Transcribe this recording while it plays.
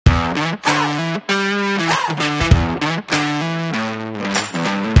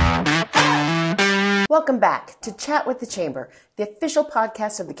Welcome back to Chat with the Chamber, the official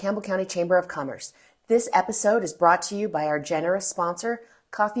podcast of the Campbell County Chamber of Commerce. This episode is brought to you by our generous sponsor,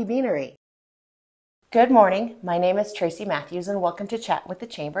 Coffee Beanery. Good morning. My name is Tracy Matthews, and welcome to Chat with the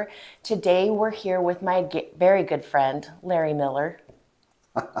Chamber. Today we're here with my very good friend, Larry Miller.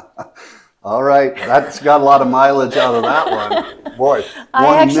 All right, that's got a lot of mileage out of that one. Boy,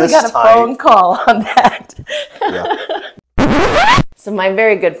 I actually got a phone call on that. Yeah. So my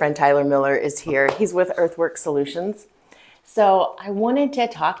very good friend Tyler Miller is here. He's with Earthworks Solutions. So I wanted to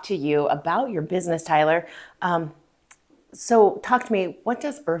talk to you about your business, Tyler. So talk to me, what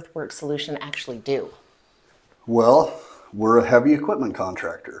does Earthworks Solution actually do? Well, we're a heavy equipment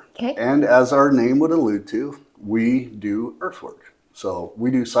contractor. Okay. And as our name would allude to, we do earthwork. So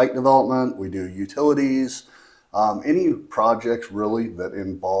we do site development, we do utilities, any projects really that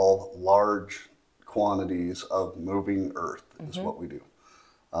involve large quantities of moving earth is what we do.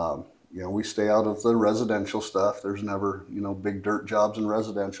 We stay out of the residential stuff. There's never, big dirt jobs in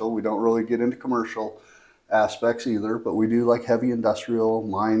residential. We don't really get into commercial aspects either, but we do like heavy industrial,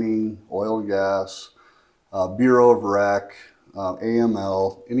 mining, oil and gas, Bureau of Rec,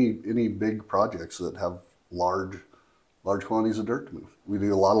 AML, any big projects that have large quantities of dirt to move. We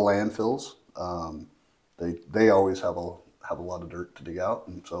do a lot of landfills. They always have a lot of dirt to dig out,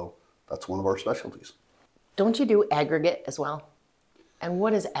 and so that's one of our specialties. Don't you do aggregate as well? And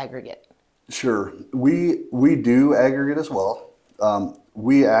what is aggregate? Sure, we do aggregate as well.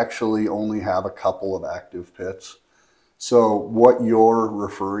 We actually only have a couple of active pits. So what you're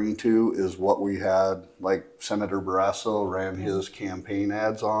referring to is what we had, like Senator Barrasso ran his campaign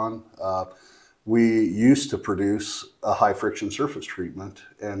ads on. We used to produce a high friction surface treatment,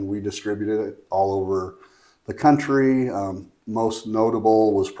 and we distributed it all over the country. Most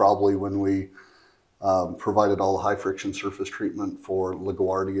notable was probably when we provided all the high friction surface treatment for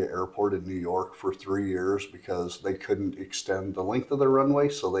LaGuardia Airport in New York for 3 years because they couldn't extend the length of their runway,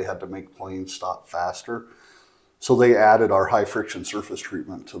 so they had to make planes stop faster. So they added our high friction surface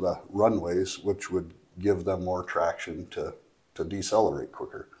treatment to the runways, which would give them more traction to decelerate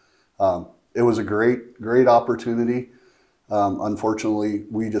quicker. It was a great opportunity. Unfortunately,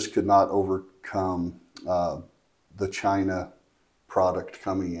 we just could not overcome the China product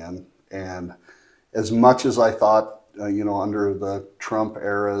coming in. And as much as I thought, under the Trump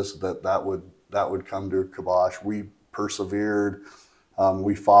eras that would come to a kibosh, we persevered,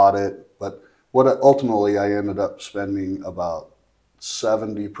 we fought it. But what ultimately I ended up spending about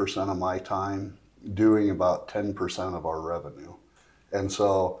 70% of my time doing about 10% of our revenue. And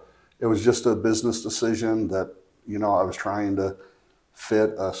so it was just a business decision that, I was trying to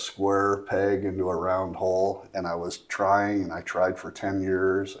fit a square peg into a round hole, and I was trying, and I tried for 10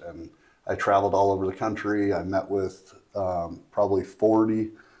 years, and I traveled all over the country. I met with probably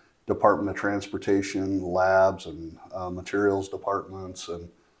 40 Department of Transportation labs and materials departments, and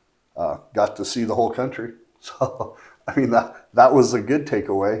got to see the whole country. So, that was a good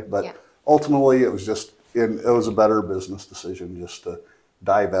takeaway, but ultimately it was a better business decision just to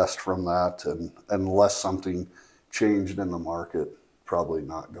divest from that, and unless something changed in the market, probably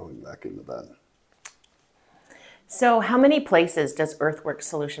not going back into that. So how many places does Earthworks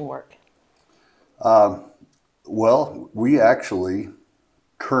Solution work? Well, we actually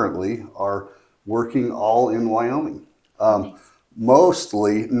currently are working all in Wyoming. Nice.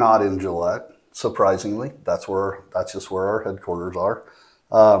 Mostly not in Gillette, surprisingly. That's just where our headquarters are.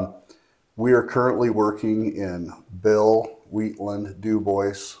 We are currently working in Bill, Wheatland,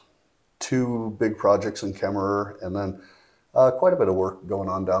 DuBois, 2 big projects in Kemmerer, and then quite a bit of work going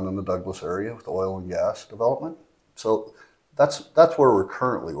on down in the Douglas area with oil and gas development. So that's where we're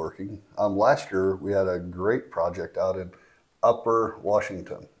currently working. Last year we had a great project out in Upper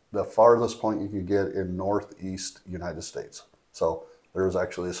Washington, the farthest point you could get in Northeast United States. So there was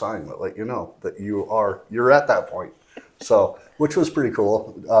actually a sign that let you know that you're at that point. So, which was pretty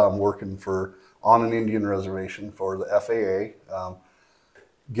cool, working on an Indian reservation for the FAA,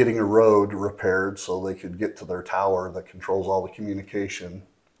 getting a road repaired so they could get to their tower that controls all the communication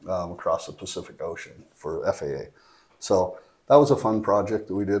across the Pacific Ocean for FAA. So that was a fun project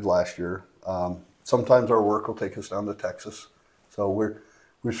that we did last year. Sometimes our work will take us down to Texas. So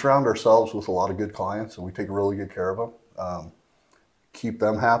we surround ourselves with a lot of good clients, and we take really good care of them, keep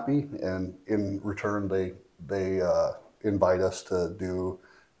them happy, and in return they invite us to do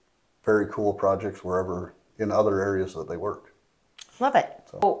very cool projects wherever in other areas that they work. Love it.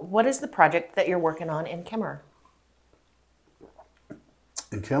 So what is the project that you're working on in Kemmerer?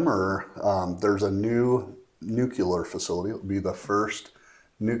 In Kemmerer, there's a new nuclear facility. It'll be the first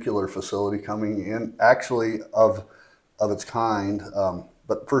nuclear facility coming in, actually of its kind,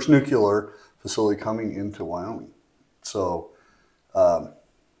 but first nuclear facility coming into Wyoming. So,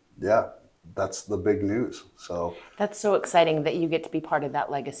 yeah, that's the big news. So That's so exciting that you get to be part of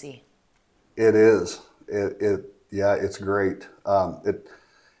that legacy. it is. Yeah, it's great.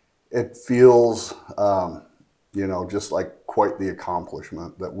 It feels, just like quite the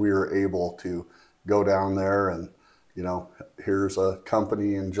accomplishment that we were able to go down there and, here's a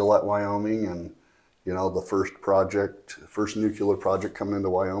company in Gillette, Wyoming, and, the first nuclear project coming into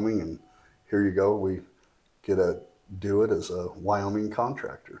Wyoming, and here you go. We get to do it as a Wyoming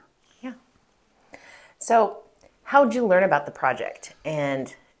contractor. Yeah. So, how did you learn about the project,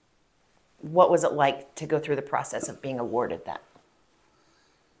 and what was it like to go through the process of being awarded that?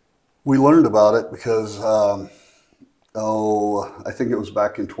 We learned about it because, I think it was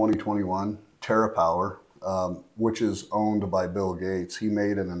back in 2021, TerraPower, which is owned by Bill Gates, he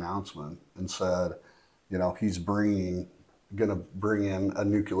made an announcement and said, he's going to bring in a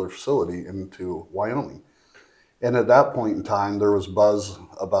nuclear facility into Wyoming. And at that point in time, there was buzz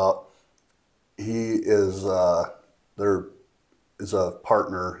about there is a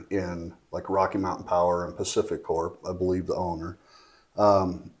partner in like Rocky Mountain Power and Pacific Corp, I believe the owner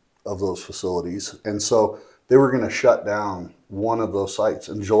of those facilities. And so they were going to shut down one of those sites,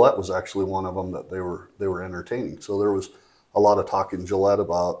 and Gillette was actually one of them that they were entertaining. So there was a lot of talk in Gillette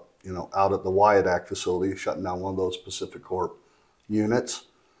about, out at the Wyodak facility, shutting down one of those Pacific Corp units.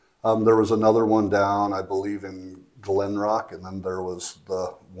 There was another one down, I believe, in Glen Rock, and then there was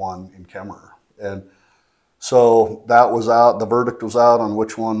the one in Kemmerer. And so that was out, the verdict was out on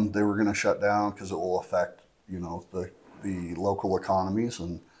which one they were going to shut down because it will affect, the local economies.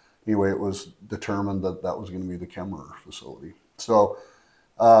 And anyway, it was determined that that was going to be the Kemmerer facility. So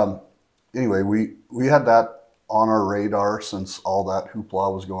anyway, we had that on our radar since all that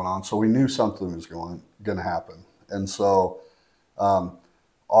hoopla was going on. So we knew something was going to happen. And so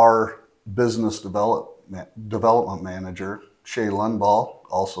our business development manager, Shay Lundball,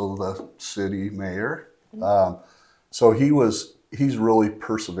 also the city mayor. So he's really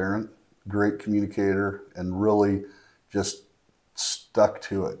perseverant, great communicator, and really just stuck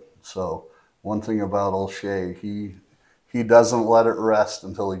to it. So one thing about old Shay, he doesn't let it rest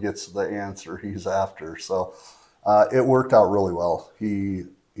until he gets the answer he's after. So it worked out really well. He,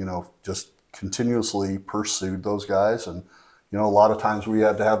 just continuously pursued those guys. And, a lot of times we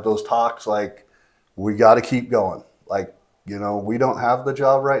had to have those talks like, we got to keep going. Like, we don't have the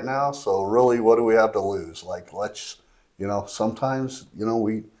job right now. So really, what do we have to lose? Like, let's, sometimes,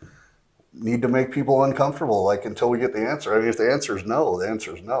 we need to make people uncomfortable, like until we get the answer. I mean, if the answer is no, the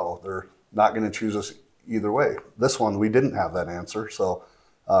answer is no. They're not going to choose us either way. This one, we didn't have that answer. So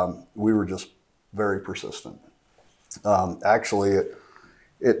we were just very persistent. Actually,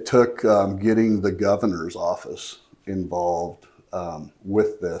 it took getting the governor's office involved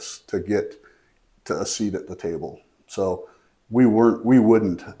with this to get to a seat at the table. So we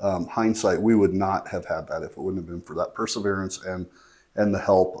wouldn't, hindsight, we would not have had that if it wouldn't have been for that perseverance and the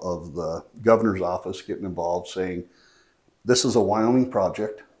help of the governor's office getting involved, saying, this is a Wyoming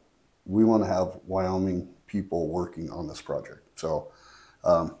project. We want to have Wyoming people working on this project. So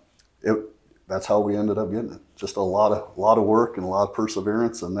that's how we ended up getting it. Just a lot of work and a lot of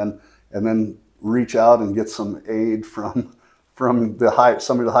perseverance, and then reach out and get some aid from some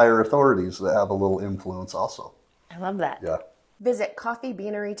of the higher authorities that have a little influence also. I love that. Yeah. Visit Coffee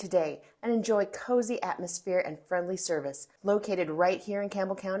Beanery today and enjoy cozy atmosphere and friendly service. Located right here in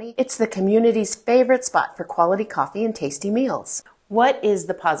Campbell County, it's the community's favorite spot for quality coffee and tasty meals. What is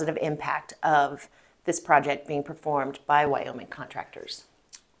the positive impact of this project being performed by Wyoming contractors?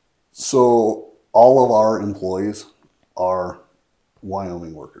 So all of our employees are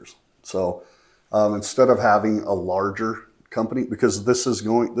Wyoming workers. So instead of having a larger company, because this is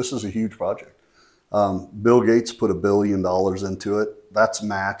a huge project. Bill Gates put $1 billion into it. That's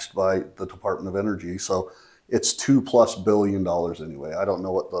matched by the Department of Energy. So it's $2+ billion anyway. I don't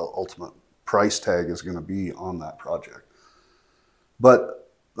know what the ultimate price tag is going to be on that project,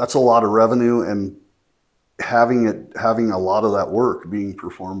 but that's a lot of revenue, and having a lot of that work being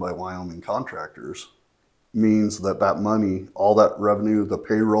performed by Wyoming contractors means that money, all that revenue, the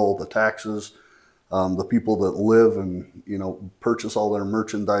payroll, the taxes, the people that live and purchase all their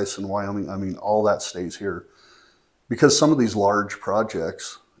merchandise in Wyoming, I mean, all that stays here. Because some of these large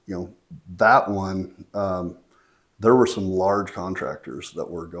projects, that one, there were some large contractors that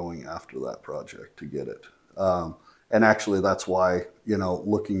were going after that project to get it. And actually that's why,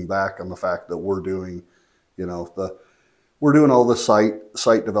 looking back on the fact that we're doing, we're doing all the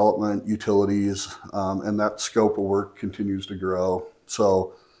site development, utilities, and that scope of work continues to grow.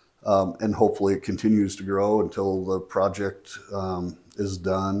 So And hopefully it continues to grow until the project is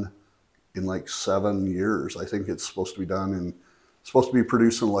done in like 7 years. I think it's supposed to be done and supposed to be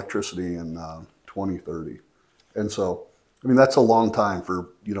producing electricity in 2030. And so, I mean, that's a long time for,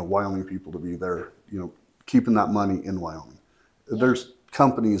 Wyoming people to be there, keeping that money in Wyoming. There's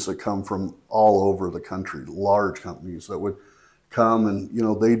companies that come from all over the country, large companies that would come and,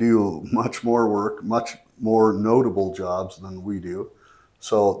 they do much more work, much more notable jobs than we do.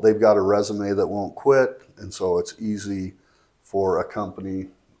 So they've got a resume that won't quit. And so it's easy for a company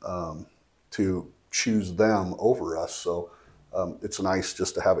to choose them over us. So it's nice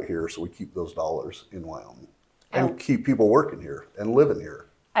just to have it here. So we keep those dollars in Wyoming and keep people working here and living here.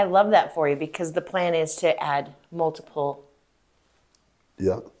 I love that for you because the plan is to add multiple.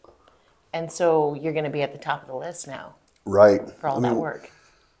 Yeah. And so you're going to be at the top of the list now. Right. For all that work.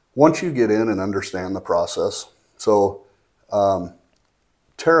 Once you get in and understand the process, so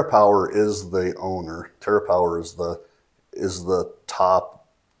TerraPower is the owner. TerraPower is the top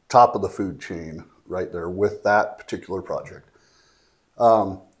of the food chain right there with that particular project.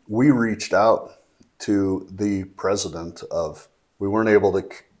 We reached out to the president of. We weren't able to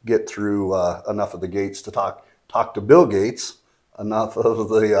get through enough of the gates to talk to Bill Gates. Enough of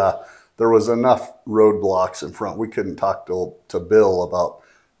the. There was enough roadblocks in front. We couldn't talk to Bill about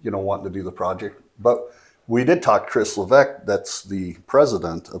wanting to do the project, but we did talk to Chris Levesque, that's the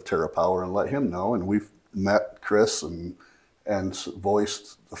president of TerraPower, and let him know. And we've met Chris and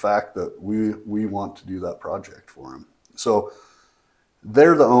voiced the fact that we want to do that project for him. So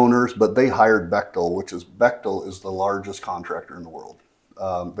they're the owners, but they hired Bechtel is the largest contractor in the world.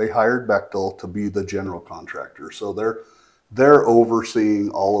 They hired Bechtel to be the general contractor. So they're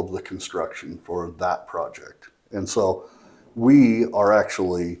overseeing all of the construction for that project. And so we are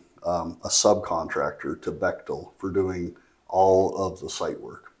actually a subcontractor to Bechtel for doing all of the site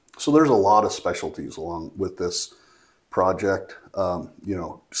work. So there's a lot of specialties along with this project,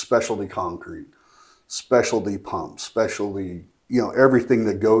 specialty concrete, specialty pumps, specialty, everything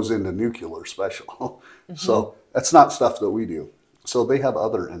that goes into nuclear special. Mm-hmm. So that's not stuff that we do. So they have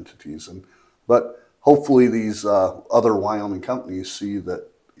other entities, but hopefully these other Wyoming companies see that,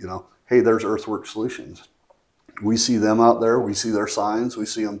 hey, there's Earthwork Solutions. We see them out there. We see their signs. We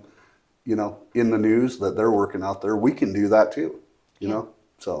see them, in the news that they're working out there. We can do that too,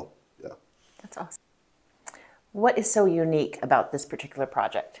 So, yeah. That's awesome. What is so unique about this particular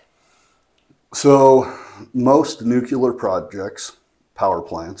project? So most nuclear projects, power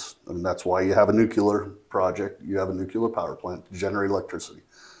plants, and that's why you have a nuclear project. You have a nuclear power plant to generate electricity.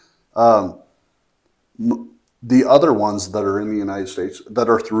 The other ones that are in the United States, that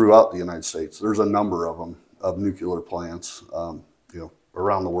are throughout the United States, there's a number of them, of nuclear plants,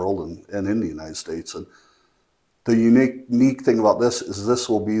 around the world and in the United States. And the unique thing about this is this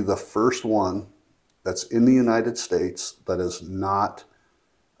will be the first one that's in the United States that is not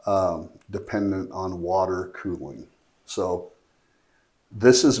dependent on water cooling. So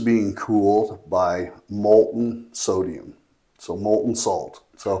this is being cooled by molten sodium, so molten salt.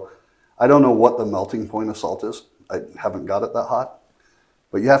 So I don't know what the melting point of salt is. I haven't got it that hot.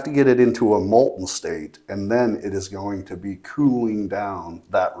 But you have to get it into a molten state, and then it is going to be cooling down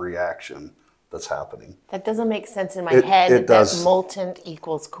that reaction that's happening. That doesn't make sense in my head. It does. Molten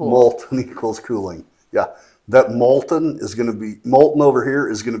equals cool. Molten equals cooling. Yeah. That molten over here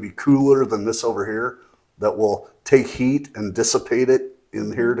is going to be cooler than this over here. That will take heat and dissipate it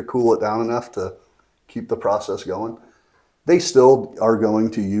in here to cool it down enough to keep the process going. They still are going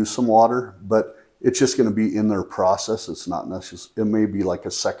to use some water, but it's just going to be in their process. It's not necessary. It may be like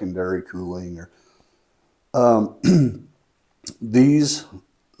a secondary cooling or these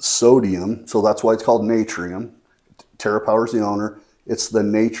sodium. So that's why it's called natrium. TerraPower is the owner. It's the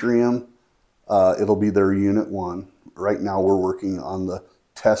natrium. It'll be their unit 1. Right now we're working on the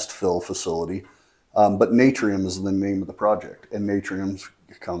test fill facility. But natrium is the name of the project. And natrium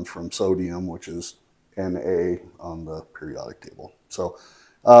comes from sodium, which is Na on the periodic table. So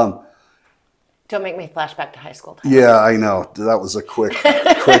don't make me flash back to high school time. Yeah, I know. That was a quick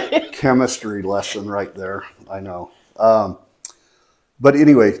chemistry lesson right there. I know. But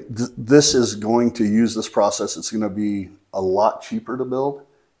anyway, this is going to use this process. It's going to be a lot cheaper to build.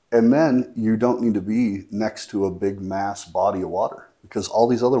 And then you don't need to be next to a big mass body of water because all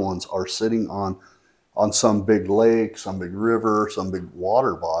these other ones are sitting on some big lake, some big river, some big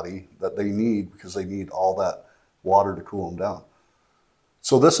water body that they need because they need all that water to cool them down.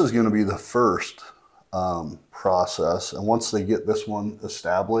 So this is going to be the first process. And once they get this one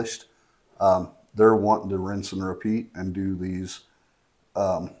established, they're wanting to rinse and repeat and do these,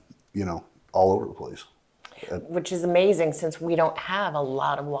 all over the place. which is amazing since we don't have a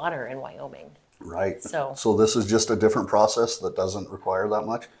lot of water in Wyoming. Right. So this is just a different process that doesn't require that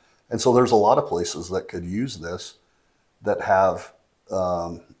much. And so there's a lot of places that could use this that have,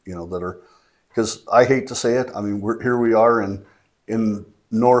 that are, because I hate to say it, I mean, here we are in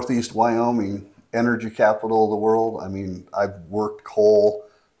Northeast Wyoming, energy capital of the world. I mean, I've worked coal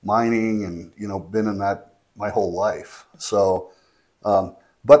mining and, been in that my whole life. So,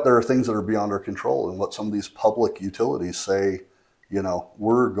 but there are things that are beyond our control, and what some of these public utilities say,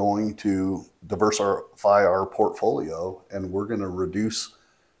 we're going to diversify our portfolio and we're going to reduce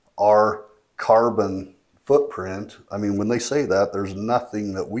our carbon footprint. I mean, when they say that, there's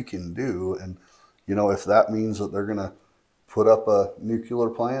nothing that we can do. And, if that means that they're going to put up a nuclear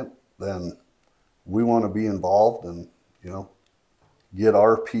plant, then we want to be involved and, get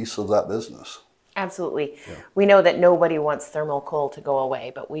our piece of that business. Absolutely. Yeah. We know that nobody wants thermal coal to go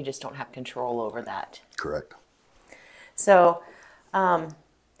away, but we just don't have control over that. Correct. So,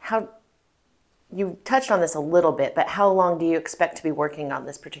 how you touched on this a little bit, but how long do you expect to be working on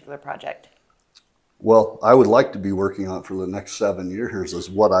this particular project? Well, I would like to be working on it for the next 7 years is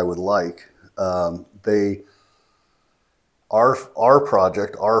what I would like. Our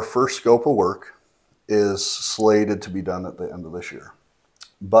project, our first scope of work is slated to be done at the end of this year.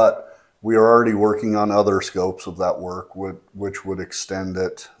 But we are already working on other scopes of that work, which would extend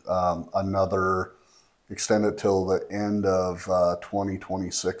it till the end of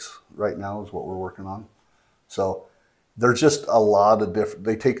 2026 right now is what we're working on. So there's just a lot of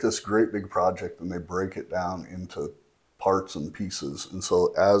they take this great big project and they break it down into parts and pieces. And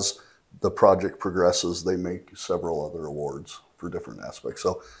so as the project progresses, they make several other awards for different aspects.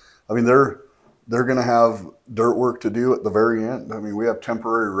 So, I mean, they're going to have dirt work to do at the very end. I mean, we have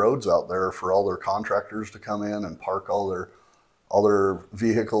temporary roads out there for all their contractors to come in and park all their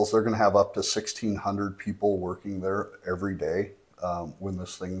vehicles. They're going to have up to 1,600 people working there every day when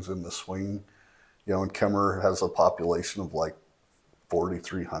this thing's in the swing. And Kemmer has a population of like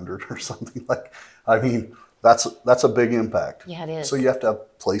 4,300 or something. I mean, that's a big impact. Yeah, it is. So you have to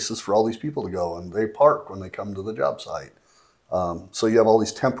have places for all these people to go, and they park when they come to the job site. So you have all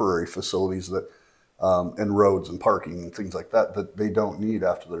these temporary facilities that, and roads and parking and things like that they don't need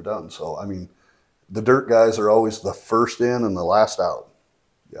after they're done. So, I mean, the dirt guys are always the first in and the last out.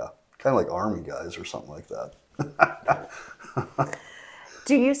 Yeah, kind of like Army guys or something like that.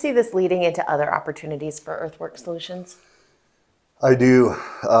 Do you see this leading into other opportunities for Earthwork Solutions? I do.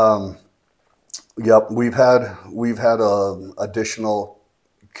 Yep, we've had additional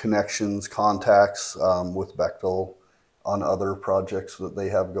connections, contacts with Bechtel on other projects that they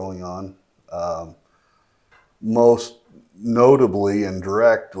have going on. Most notably and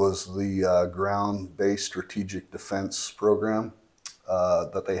direct was the ground-based strategic defense program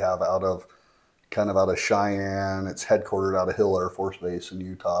that they have out of Cheyenne. It's headquartered out of Hill Air Force Base in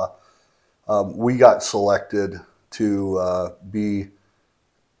Utah. We got selected to be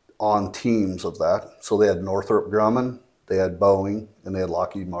on teams of that. So they had Northrop Grumman, they had Boeing, and they had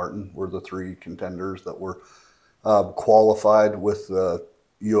Lockheed Martin were the three contenders that were qualified with the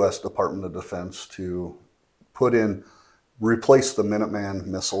U.S. Department of Defense to replace the Minuteman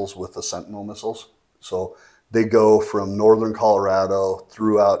missiles with the Sentinel missiles. So they go from northern Colorado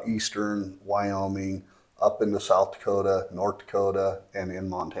throughout eastern Wyoming, up into South Dakota, North Dakota, and in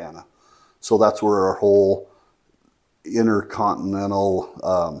Montana. So that's where our whole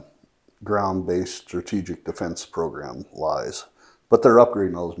intercontinental ground-based strategic defense program lies. But they're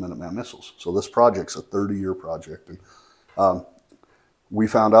upgrading all those Minuteman missiles. So this project's a 30-year project. And we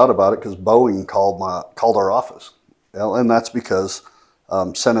found out about it because Boeing called our office. And that's because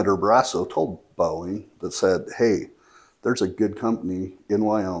Senator Barrasso told Boeing that said, hey, there's a good company in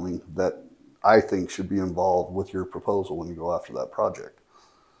Wyoming that I think should be involved with your proposal when you go after that project.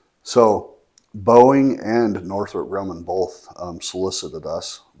 So Boeing and Northrop Grumman both solicited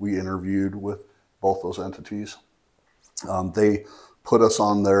us. We interviewed with both those entities. They put us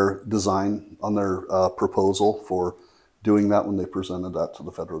on their design, on their proposal for doing that when they presented that to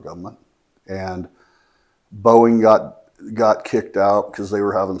the federal government. And Boeing got kicked out because they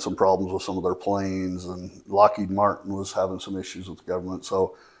were having some problems with some of their planes, and Lockheed Martin was having some issues with the government.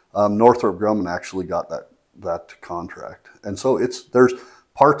 So Northrop Grumman actually got that contract. And so there's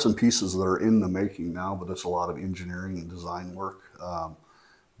parts and pieces that are in the making now, but it's a lot of engineering and design work.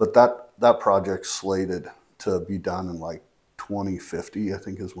 But that project's slated to be done in like 2050, I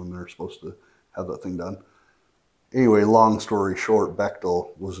think is when they're supposed to have that thing done. Anyway, long story short,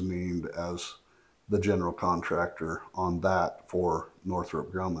 Bechtel was named as the general contractor on that for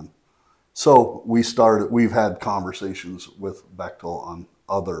Northrop Grumman. So we've had conversations with Bechtel on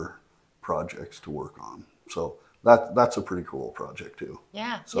other projects to work on. So that's a pretty cool project too.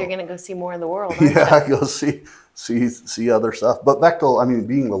 Yeah, So, you're going to go see more of the world, aren't yeah, you? go see other stuff. But Bechtel, I mean,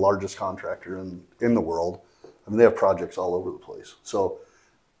 being the largest contractor in the world, I mean, they have projects all over the place. So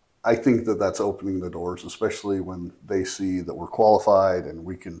I think that that's opening the doors, especially when they see that we're qualified and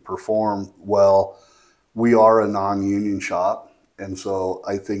we can perform well. We are a non-union shop, and so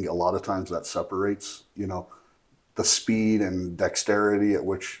I think a lot of times that separates, the speed and dexterity at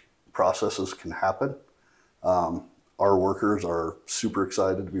which processes can happen. Our workers are super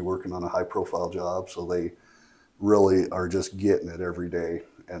excited to be working on a high-profile job, so they really are just getting it every day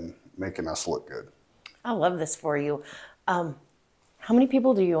and making us look good. I love this for you. How many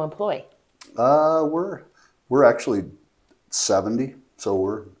people do you employ? We're actually 70, so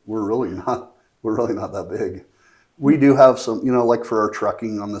we're really not that big. We do have some, like for our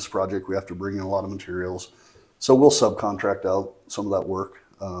trucking on this project, we have to bring in a lot of materials, so we'll subcontract out some of that work.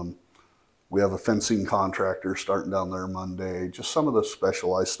 We have a fencing contractor starting down there Monday. Just some of the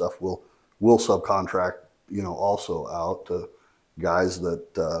specialized stuff we'll subcontract, also out to guys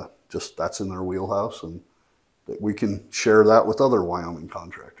that just that's in their wheelhouse, and that we can share that with other Wyoming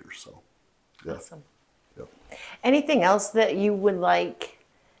contractors. So, yeah. Awesome. Yep. Anything else that you would like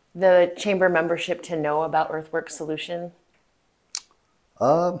the chamber membership to know about Earthworks Solution?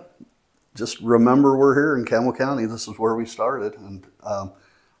 Just remember we're here in Campbell County. This is where we started, and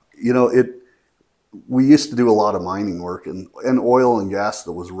it. We used to do a lot of mining work and oil and gas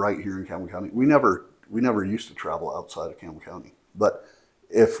that was right here in Campbell County. We never used to travel outside of Campbell County. But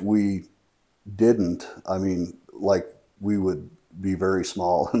if we didn't, I mean, like, we would be very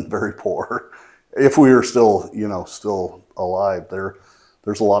small and very poor if we were still alive.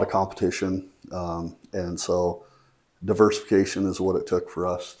 There's a lot of competition, and so diversification is what it took for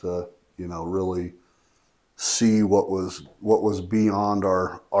us to really see what was beyond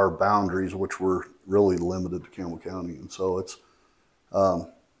our boundaries, which were really limited to Campbell County. And so it's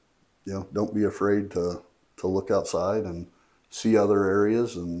don't be afraid to look outside and see other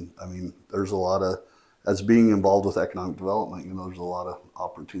areas. And I mean, there's a lot of, as being involved with economic development, there's a lot of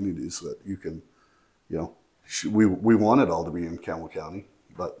opportunities that you can, we want it all to be in Campbell County,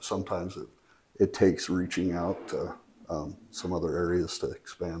 but sometimes it takes reaching out to some other areas to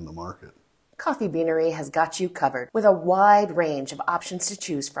expand the market. Coffee Beanery has got you covered with a wide range of options to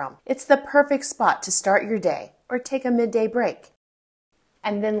choose from. It's the perfect spot to start your day or take a midday break.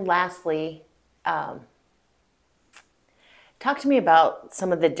 And then lastly, talk to me about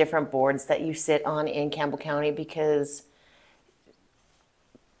some of the different boards that you sit on in Campbell County, because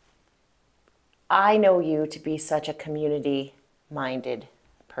I know you to be such a community-minded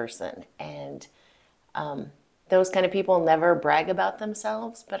person, and those kind of people never brag about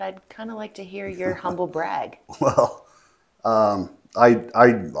themselves, but I'd kind of like to hear your humble brag. Well, I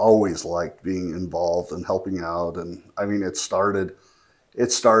always liked being involved and helping out, and I mean, it started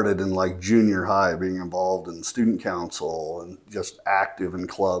in like junior high, being involved in student council and just active in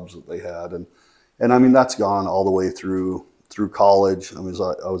clubs that they had, and I mean, that's gone all the way through college. I mean,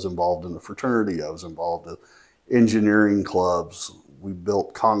 I was involved in a fraternity. I was involved in engineering clubs. We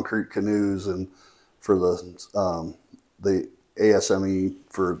built concrete canoes and for the ASME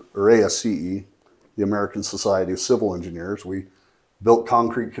or ASCE, the American Society of Civil Engineers. We built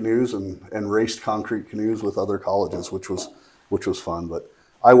concrete canoes and raced concrete canoes with other colleges, which was fun. But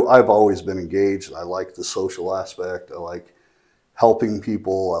I've always been engaged. I like the social aspect. I like helping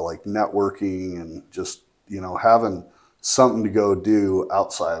people. I like networking and just having something to go do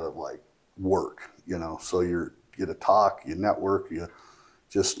outside of like work. So you get to talk, you network, you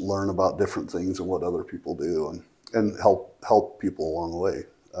just learn about different things and what other people do, and help people along the way.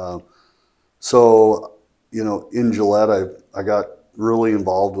 So in Gillette, I got really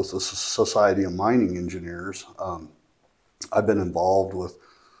involved with the Society of Mining Engineers. I've been involved with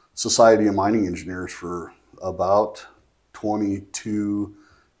Society of Mining Engineers for about 22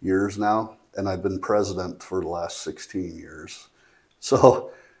 years now, and I've been president for the last 16 years.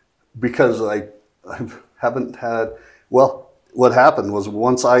 So because I haven't had, well, what happened was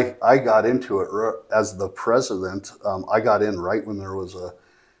once I got into it as the president, I got in right when there was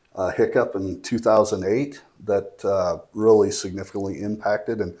a hiccup in 2008 that really significantly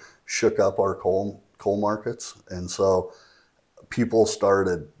impacted and shook up our coal markets. And so people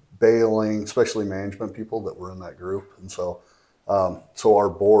started bailing, especially management people that were in that group. And so our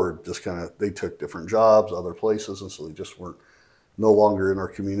board just they took different jobs, other places, and so they just weren't no longer in our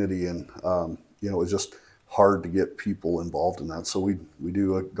community. And it was just hard to get people involved in that. So we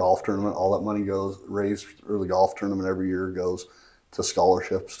do a golf tournament. All that money raised for the golf tournament every year goes to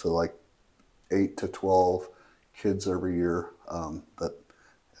scholarships to like 8 to 12 kids every year. And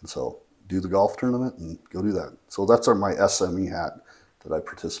so do the golf tournament and go do that. So that's my SME hat that I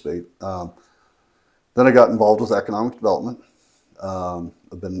participate. Then I got involved with economic development.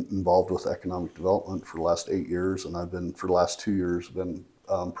 I've been involved with economic development for the last 8 years, and I've been, for the last 2 years, been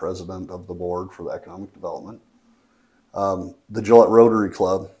president of the board for the economic development. The Gillette Rotary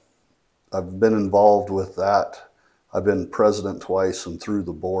Club, I've been involved with that. I've been president twice and through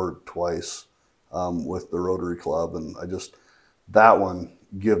the board twice with the Rotary Club, and that one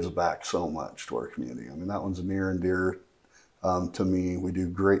gives back so much to our community. I mean, that one's near and dear to me. We do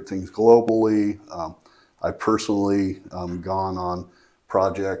great things globally. I personally gone on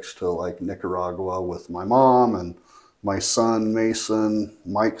projects to like Nicaragua with my mom and my son Mason,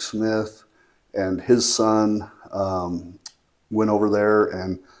 Mike Smith, and his son went over there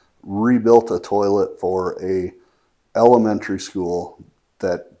and rebuilt a toilet for a elementary school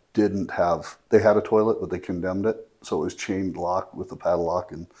that they had a toilet, but they condemned it. So it was chained locked with a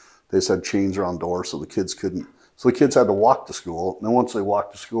padlock, and they said chains around doors so the kids couldn't. So the kids had to walk to school. And then once they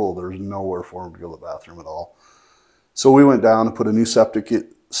walked to school, there was nowhere for them to go to the bathroom at all. So we went down and put a new septic,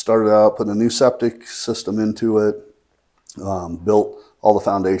 started out, put a new septic system into it, built all the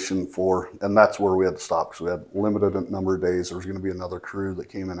foundation and that's where we had to stop because we had limited number of days. There was going to be another crew that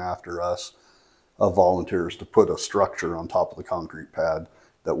came in after us of volunteers to put a structure on top of the concrete pad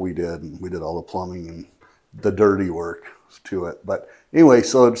that we did, and we did all the plumbing and the dirty work to it. But anyway,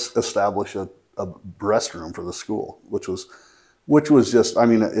 so it's established a restroom for the school, which was just, I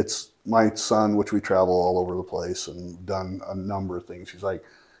mean, it's my son, which we travel all over the place and done a number of things. He's like,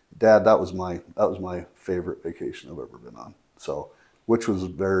 Dad, that was my favorite vacation I've ever been on. So, which was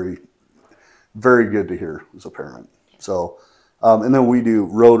very, very good to hear as a parent. So, and then we do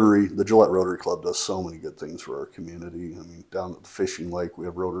Rotary. The Gillette Rotary Club does so many good things for our community. I mean, down at the fishing lake, we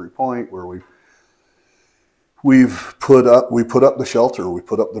have Rotary Point where we put up the shelter. We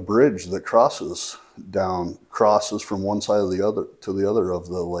put up the bridge that crosses from one side of the other to the other of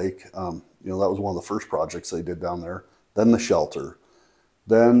the lake. That was one of the first projects they did down there. Then the shelter,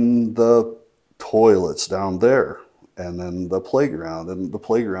 then the toilets down there, and then the playground. And the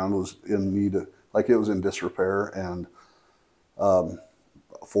playground was in need of, it was in disrepair. And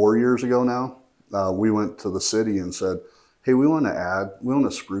 4 years ago now, we went to the city and said, hey, we want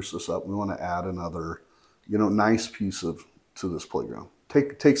to spruce this up. We want to add another, nice piece to this playground.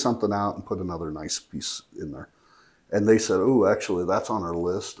 Take something out and put another nice piece in there. And they said, oh, actually, that's on our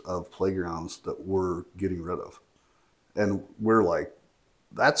list of playgrounds that we're getting rid of. And we're like,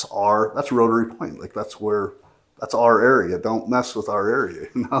 that's Rotary Point. Like, that's our area. Don't mess with our area,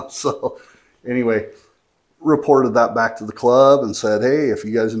 So anyway, reported that back to the club and said, hey, if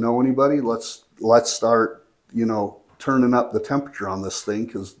you guys know anybody, let's start, turning up the temperature on this thing,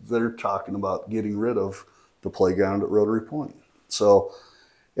 because they're talking about getting rid of the playground at Rotary Point. So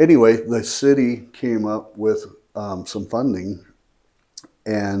anyway, the city came up with some funding,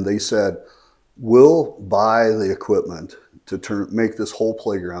 and they said, we'll buy the equipment to make this whole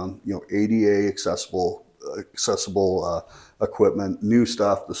playground, ADA accessible equipment, new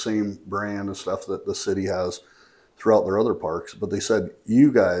stuff, the same brand of stuff that the city has throughout their other parks. But they said,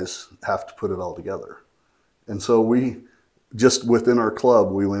 you guys have to put it all together. And so we just within our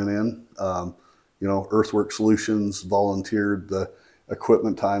club, we went in, Earthwork Solutions volunteered the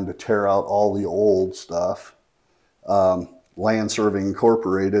equipment time to tear out all the old stuff. Land Surveying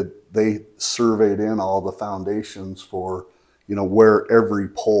Incorporated, they surveyed in all the foundations for, where every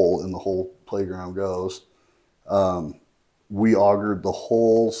pole in the whole playground goes. We augured the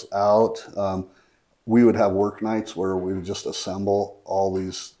holes out. We would have work nights where we would just assemble all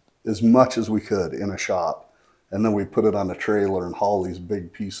these as much as we could in a shop. And then we put it on a trailer and haul these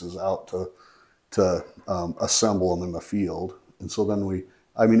big pieces out to assemble them in the field. And so then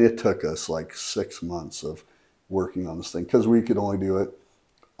it took us like 6 months of working on this thing, because we could only do it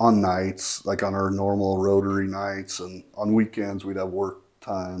on nights, like on our normal Rotary nights, and on weekends we'd have work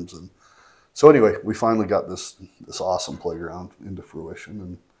times. And so anyway, we finally got this awesome playground into fruition,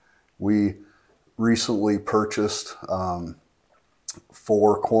 and we recently purchased 4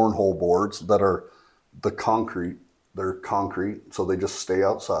 cornhole boards that are concrete. They're concrete, so they just stay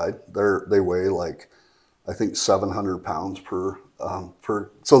outside. They weigh I think 700 pounds per,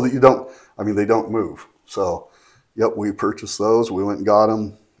 so that they don't move. So, yep, we purchased those. We went and got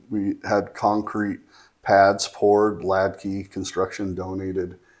them. We had concrete pads poured. Ladke Construction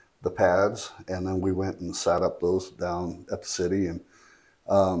donated the pads, and then we went and set up those down at the city. And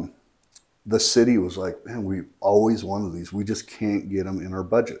the city was like, man, we always wanted these. We just can't get them in our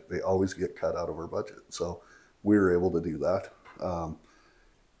budget. They always get cut out of our budget. So we were able to do that.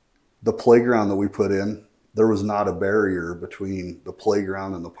 The playground that we put in, there was not a barrier between the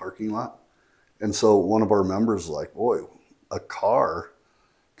playground and the parking lot. And so one of our members was like, boy, a car,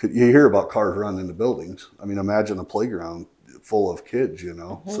 you hear about cars running into buildings. I mean, imagine a playground full of kids, you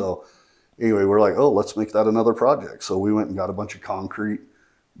know? So anyway, we're like, oh, let's make that another project. So we went and got a bunch of concrete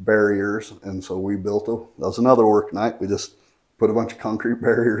barriers. And so we built that was another work night. We just put a bunch of concrete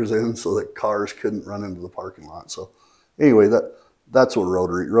barriers in so that cars couldn't run into the parking lot. So anyway, that's what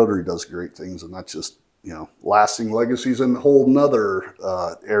Rotary does great things. And that's just, you know, Lasting Legacies and a whole nother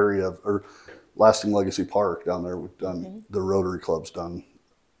area or Lasting Legacy Park down there. We've done, the Rotary Club's done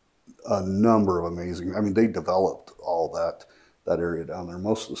a number of amazing, I mean, they developed all that area down there.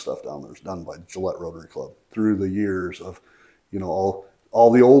 Most of the stuff down there is done by Gillette Rotary Club through the years of, you know,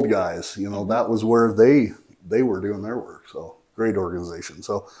 all the old guys, you know, that was where they were doing their work. So great organization.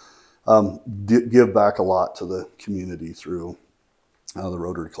 So give back a lot to the community through the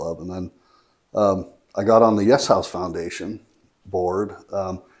Rotary Club. And then I got on the Yes House Foundation board.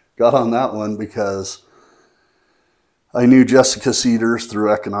 Got on that one because I knew Jessica Cedars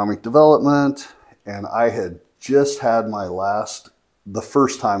through economic development, and I had just had the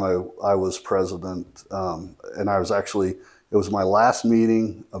first time I was president, and I was actually, it was my last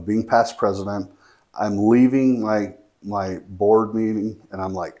meeting of being past president. I'm leaving my board meeting, and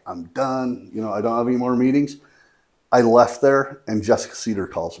I'm like, I'm done. You know, I don't have any more meetings. I left there, and Jessica Cedar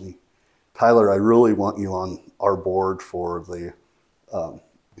calls me. Tyler, I really want you on our board for the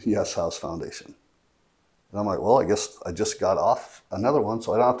Yes House Foundation. And I'm like, well, I guess I just got off another one,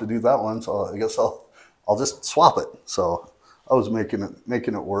 so I don't have to do that one. So I guess I'll just swap it. So I was making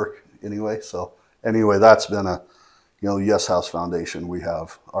it work anyway. So anyway, that's been a, you know, Yes House Foundation. We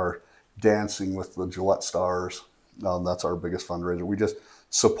have our Dancing with the Gillette Stars. That's our biggest fundraiser. We just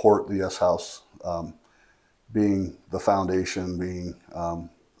support the Yes House, being the foundation, being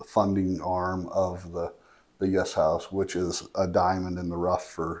the funding arm of the Yes House, which is a diamond in the rough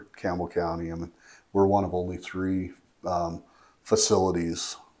for Campbell County. I mean, we're one of only 3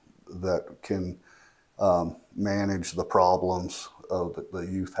 facilities that can manage the problems that the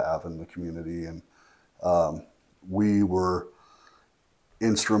youth have in the community. And we were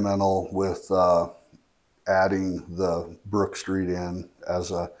instrumental with adding the Brook Street Inn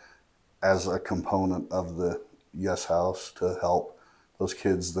as a component of the Yes House to help those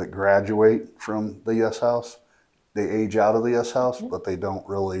kids that graduate from the Yes House. They age out of the Yes House, but they don't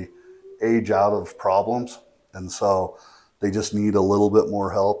really age out of problems. And so they just need a little bit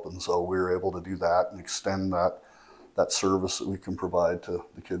more help. And so we were able to do that and extend that service that we can provide to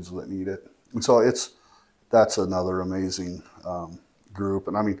the kids that need it. And so that's another amazing group.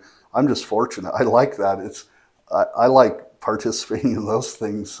 And I mean, I'm just fortunate. I like that. I like participating in those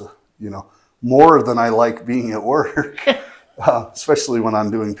things, you know, more than I like being at work, especially when I'm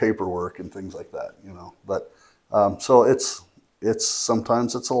doing paperwork and things like that, you know. But so it's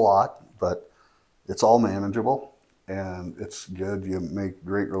sometimes it's a lot, but it's all manageable and it's good. You make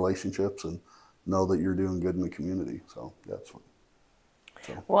great relationships and know that you're doing good in the community. So that's what.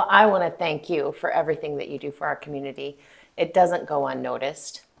 So. Well, I want to thank you for everything that you do for our community. It doesn't go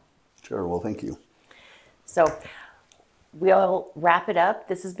unnoticed. Sure. Well, thank you. So we'll wrap it up.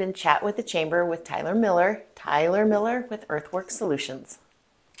 This has been Chat with the Chamber with Tyler Miller. Tyler Miller with Earthwork Solutions.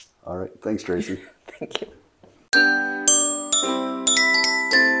 All right. Thanks, Tracy. Thank you.